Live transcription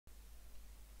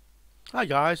Hi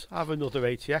guys, I have another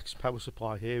ATX power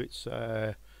supply here. It's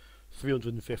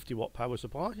 350 watt power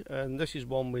supply, and this is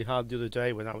one we had the other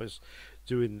day when I was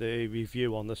doing the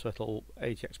review on this little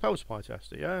ATX power supply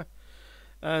tester, yeah.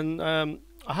 And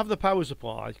I have the power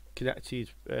supply connected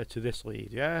to this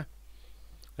lead, yeah,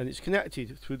 and it's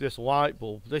connected through this light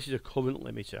bulb. This is a current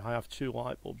limiter. I have two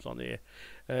light bulbs on here.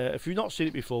 If you've not seen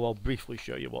it before, I'll briefly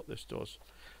show you what this does.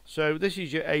 So this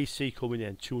is your AC coming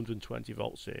in, 220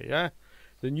 volts here, yeah.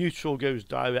 The neutral goes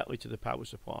directly to the power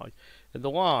supply, and the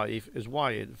live is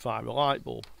wired via a light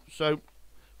bulb. So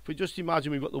if we just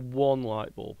imagine we've got the one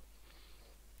light bulb,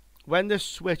 when this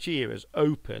switch here is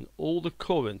open, all the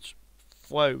current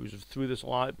flows through this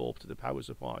light bulb to the power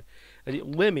supply, and it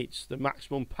limits the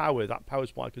maximum power that power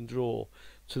supply can draw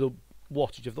to the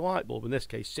wattage of the light bulb, in this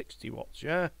case 60 watts,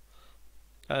 yeah.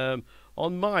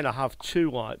 On mine I have two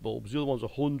light bulbs. The other one's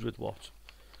 100 watt,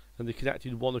 and they're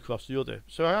connected one across the other.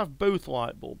 So I have both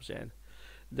light bulbs in.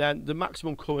 Then the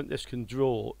maximum current this can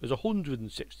draw is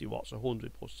 160 watts,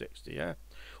 100 plus 60, yeah.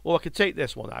 Or I could take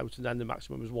this one out, and then the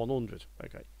maximum is 100.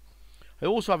 Okay. I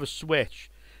also have a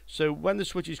switch, so when the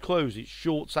switch is closed, it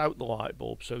shorts out the light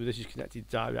bulb. So this is connected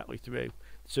directly through.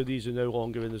 So these are no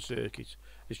longer in the circuit.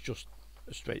 It's just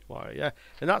a straight wire, yeah.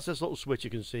 And that's this little switch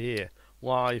you can see here,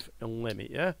 live and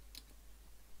limit, yeah.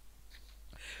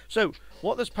 So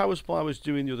what this power supply was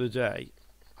doing the other day,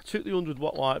 I took the 100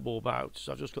 watt light bulb out,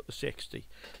 so I've just got the 60,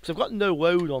 because I've got no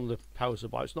load on the power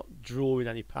supply. It's not drawing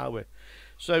any power.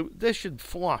 So this should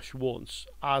flash once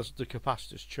as the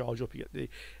capacitors charge up. You get the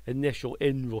initial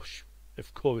inrush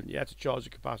of current, yeah, to charge the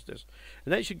capacitors,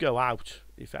 and then it should go out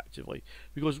effectively,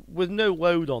 because with no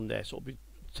load on this, it'll be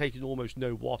taking almost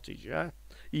no wattage, yeah,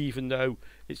 even though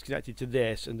it's connected to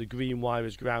this and the green wire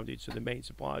is grounded, so the main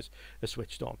supplies are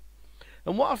switched on.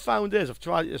 And what I've found is, I've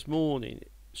tried it this morning,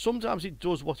 sometimes it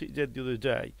does what it did the other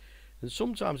day, and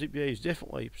sometimes it behaves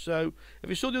differently. So if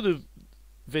you saw the other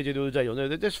video the other day, you'll know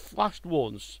that this flashed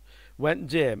once, went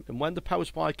dim, and when the power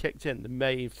supply kicked in, the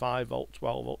main 5 volt,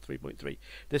 12 volt, 3.3,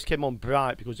 this came on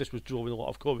bright because this was drawing a lot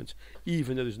of current,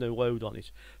 even though there's no load on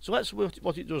it. So let's see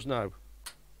what it does now.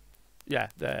 Yeah,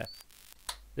 there.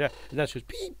 Yeah, and then it goes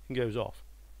beep and goes off.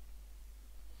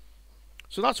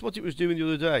 So that's what it was doing the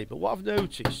other day. But what I've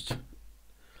noticed,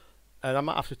 and I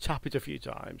might have to tap it a few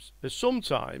times, is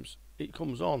sometimes it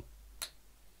comes on.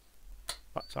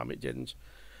 That time it didn't.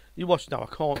 You watch now.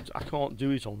 I can't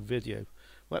do it on video.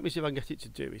 Let me see if I can get it to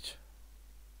do it.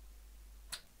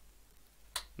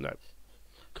 No,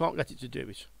 can't get it to do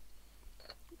it.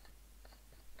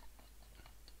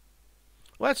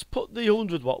 Let's put the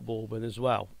 100 watt bulb in as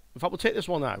well. In fact, we'll take this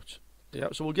one out. Yeah,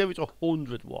 so we'll give it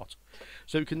 100 watt,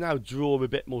 so it can now draw a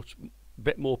bit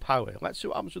more power. Let's see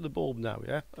what happens with the bulb now.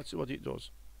 Yeah, let's see what it does.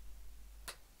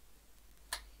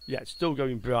 Yeah, it's still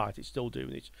going bright. It's still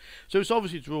doing it. So it's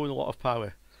obviously drawing a lot of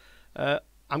power.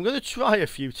 I'm going to try a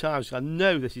few times. I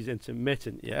know this is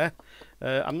intermittent. Yeah,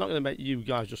 I'm not going to make you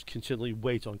guys just continually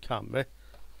wait on camera.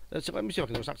 So let me see if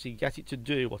I can just actually get it to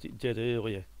do what it did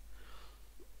earlier.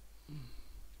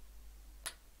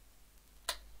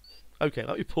 Okay,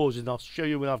 let me pause it and I'll show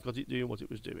you when I've got it doing what it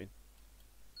was doing.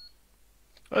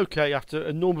 Okay, after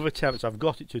a number of attempts, I've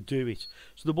got it to do it.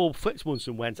 So the bulb flicked once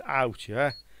and went out,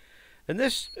 yeah? And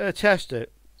this tester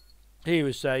here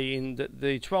is saying that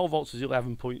the 12 volts is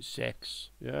 11.6,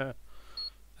 yeah?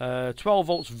 12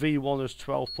 volts V1 is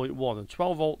 12.1, and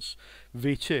 12 volts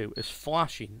V2 is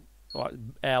flashing, like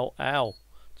LL,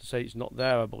 to say it's not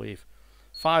there, I believe.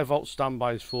 5 volts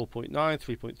standby is 4.9,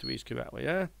 3.3 is correctly,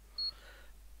 yeah?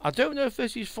 I don't know if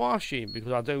this is flashing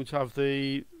because I don't have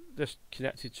this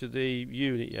connected to the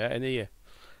unit yet in here.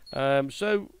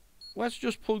 So let's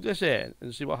just plug this in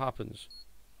and see what happens.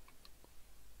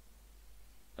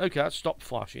 Okay, that stopped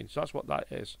flashing, so that's what that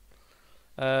is.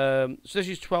 So this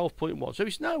is 12.1, so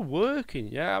it's now working,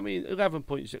 yeah? I mean,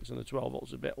 11.6 on the 12 volts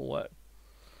is a bit low,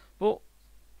 but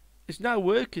it's now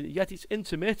working, yet it's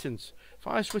intermittent. If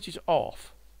I switch it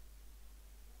off,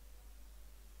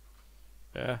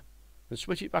 yeah, and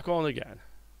switch it back on again,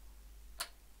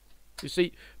 you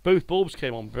see both bulbs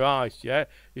came on bright, yeah?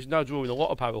 It's now drawing a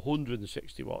lot of power,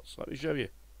 160 watts. Let me show you.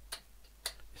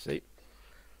 You see,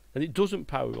 and it doesn't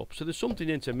power up, so there's something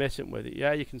intermittent with it,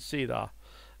 yeah? You can see that.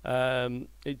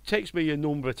 It takes me a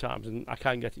number of times and I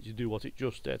can't get it to do what it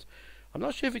just did. I'm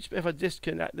not sure if I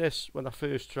disconnect this when I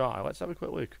first try. Let's have a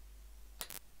quick look.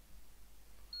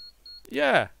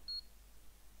 Yeah,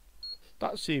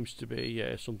 that seems to be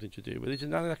something to do with it,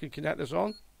 and then I can connect this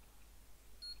on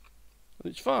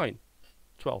and it's fine.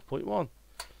 12.1.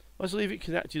 Let's leave it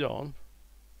connected on.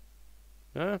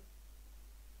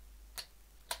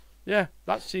 Yeah,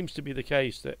 that seems to be the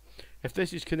case, that if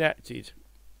this is connected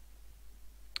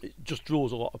it just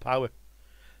draws a lot of power.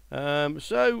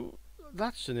 So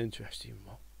that's an interesting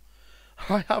one.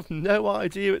 I have no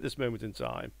idea at this moment in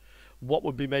time what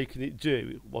would be making it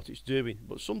do what it's doing,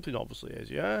 but something obviously is,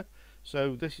 yeah?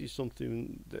 So this is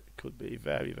something that could be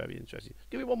very, very interesting.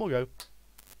 Give it one more go.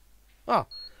 Ah,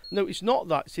 no, it's not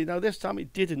that. See, now this time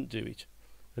it didn't do it,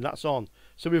 and that's on.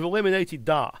 So we've eliminated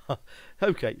that.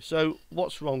 Okay, so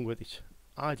what's wrong with it?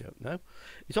 I don't know.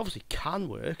 It obviously can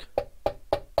work.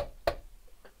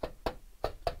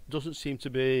 Doesn't seem to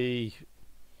be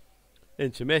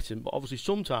intermittent, but obviously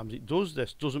sometimes it does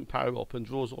this, doesn't power up and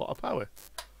draws a lot of power.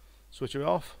 Switch it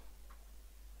off,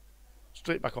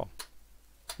 straight back on.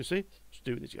 You see, it's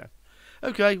doing it again.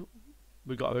 Okay,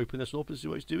 we've got to open this up and see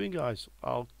what it's doing, guys.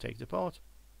 I'll take it apart.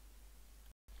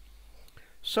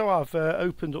 So I've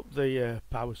opened up the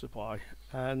power supply,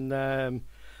 and I'm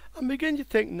beginning to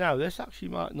think now this actually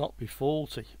might not be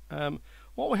faulty.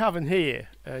 What we have in here,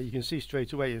 you can see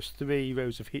straight away, is 3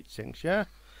 rows of heat sinks, yeah?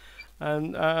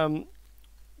 And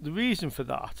the reason for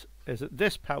that is that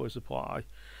this power supply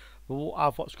will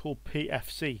have what's called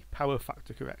PFC, power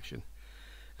factor correction.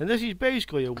 And this is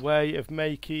basically a way of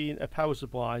making a power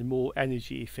supply more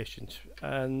energy efficient.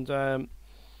 And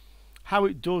how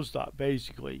it does that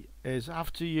basically is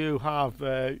after you have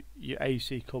your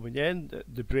AC coming in,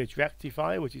 the bridge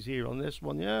rectifier, which is here on this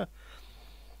one, yeah,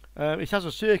 it has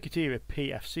a circuit here, a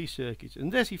PFC circuit,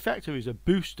 and this effectively is a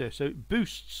booster, so it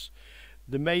boosts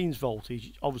the mains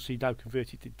voltage, obviously now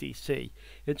converted to DC,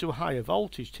 into a higher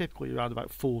voltage, typically around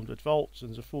about 400 volts, and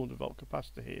there's a 400 volt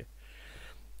capacitor here.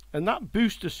 And that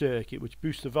booster circuit, which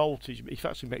boosts the voltage,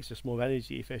 effectively makes this more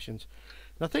energy efficient.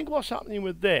 And I think what's happening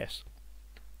with this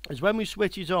is when we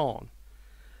switch it on,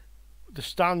 the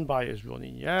standby is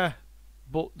running, yeah,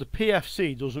 but the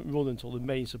PFC doesn't run until the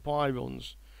main supply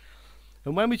runs.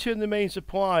 And when we turn the main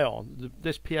supply on,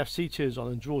 this PFC turns on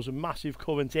and draws a massive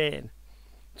current in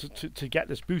to get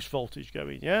this boost voltage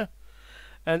going, yeah.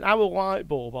 And our light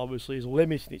bulb obviously is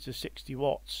limiting it to 60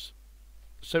 watts.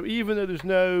 So even though there's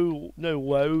no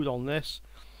load on this,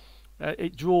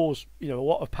 it draws, you know, a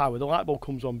lot of power. The light bulb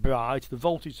comes on bright, the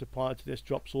voltage supplied to this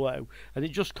drops low, and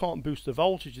it just can't boost the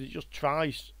voltage. It just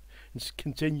tries and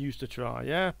continues to try,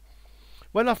 yeah.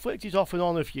 When I flicked it off and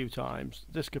on a few times,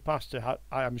 this capacitor,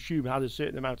 I am assuming, had a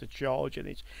certain amount of charge in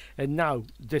it, and now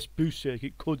this boost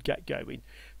circuit could get going,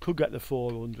 could get the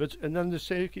 400, and then the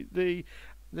circuit, the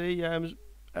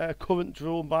current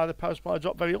drawn by the power supply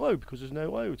dropped very low because there's no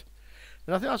load.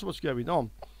 And I think that's what's going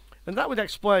on, and that would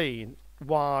explain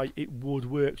why it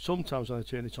would work sometimes when I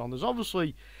turn it on. There's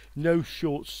obviously no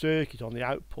short circuit on the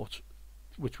output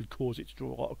which would cause it to draw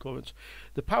a lot of current.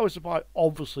 The power supply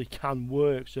obviously can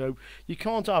work, so you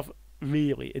can't have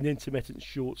really an intermittent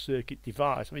short circuit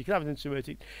device. I mean, you can have an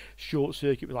intermittent short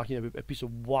circuit with, like, you know, a piece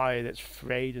of wire that's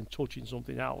frayed and touching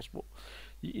something else, but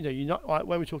you know, you're not, like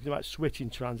when we're talking about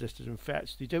switching transistors and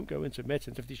FETs, they don't go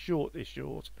intermittent. If they're short, they're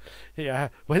short. Yeah,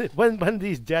 when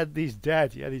these dead,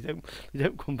 yeah, they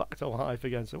don't come back to life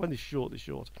again. So when they're short, they're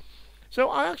short. So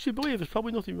I actually believe there's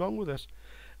probably nothing wrong with this.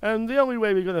 And the only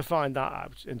way we're going to find that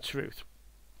out, in truth,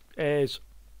 is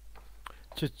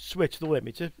to switch the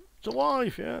limiter to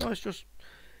live. Yeah, that's just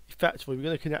effectively, we're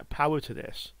going to connect power to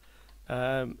this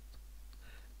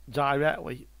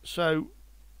directly. So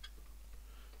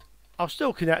I'll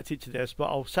still connect it to this, but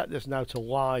I'll set this now to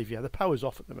live. Yeah, the power's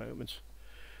off at the moment.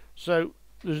 So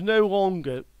there's no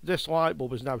longer, this light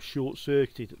bulb is now short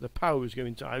circuited. The power is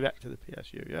going direct to the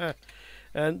PSU. Yeah,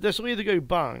 and this will either go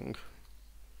bang,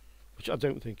 which I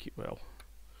don't think it will,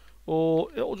 or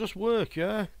it'll just work,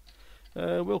 yeah.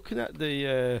 We'll connect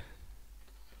the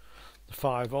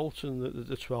 5 volt and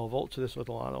the 12 volt to this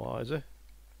little analyzer,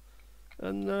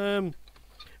 and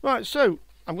right, so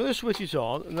I'm going to switch it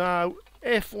on now.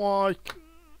 If, like,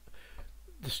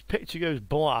 this picture goes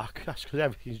black, that's because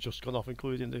everything's just gone off,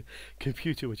 including the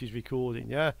computer which is recording,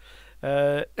 yeah.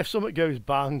 If something goes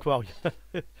bang, well,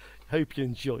 hope you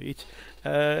enjoy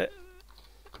it.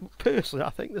 Personally, I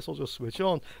think this will just switch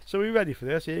on. So we're ready for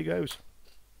this. Here it goes.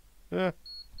 Yeah,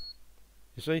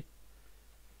 you see,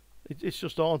 it's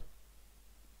just on.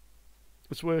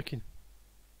 It's working.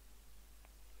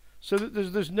 So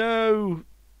there's no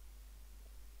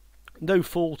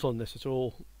fault on this at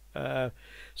all.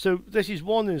 So this is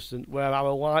one instant where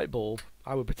our light bulb,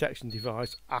 our protection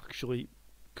device, actually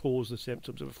caused the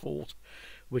symptoms of a fault,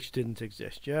 which didn't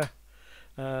exist. Yeah.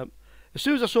 As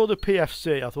soon as I saw the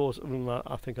PFC, I thought,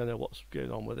 I think I know what's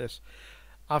going on with this.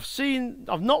 I've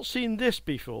not seen this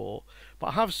before, but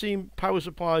I have seen power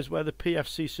supplies where the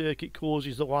PFC circuit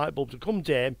causes the light bulb to come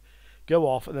dim, go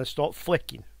off, and then start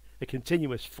flicking a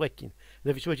continuous flicking.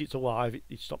 And if you switch it to live,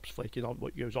 it stops flicking on,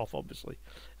 what goes off obviously,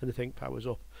 and the thing powers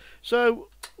up. So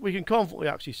we can confidently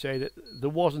actually say that there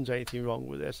wasn't anything wrong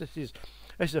with this. This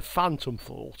is a phantom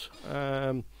fault.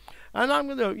 And I'm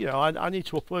gonna, I need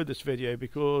to upload this video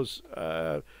because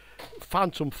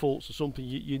phantom faults are something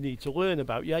you need to learn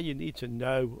about. Yeah, you need to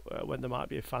know when there might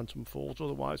be a phantom fault,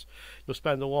 otherwise you'll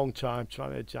spend a long time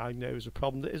trying to diagnose a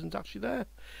problem that isn't actually there.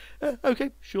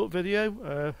 Okay, short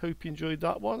video. Hope you enjoyed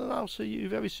that one, and I'll see you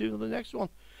very soon on the next one.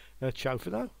 Ciao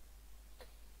for now.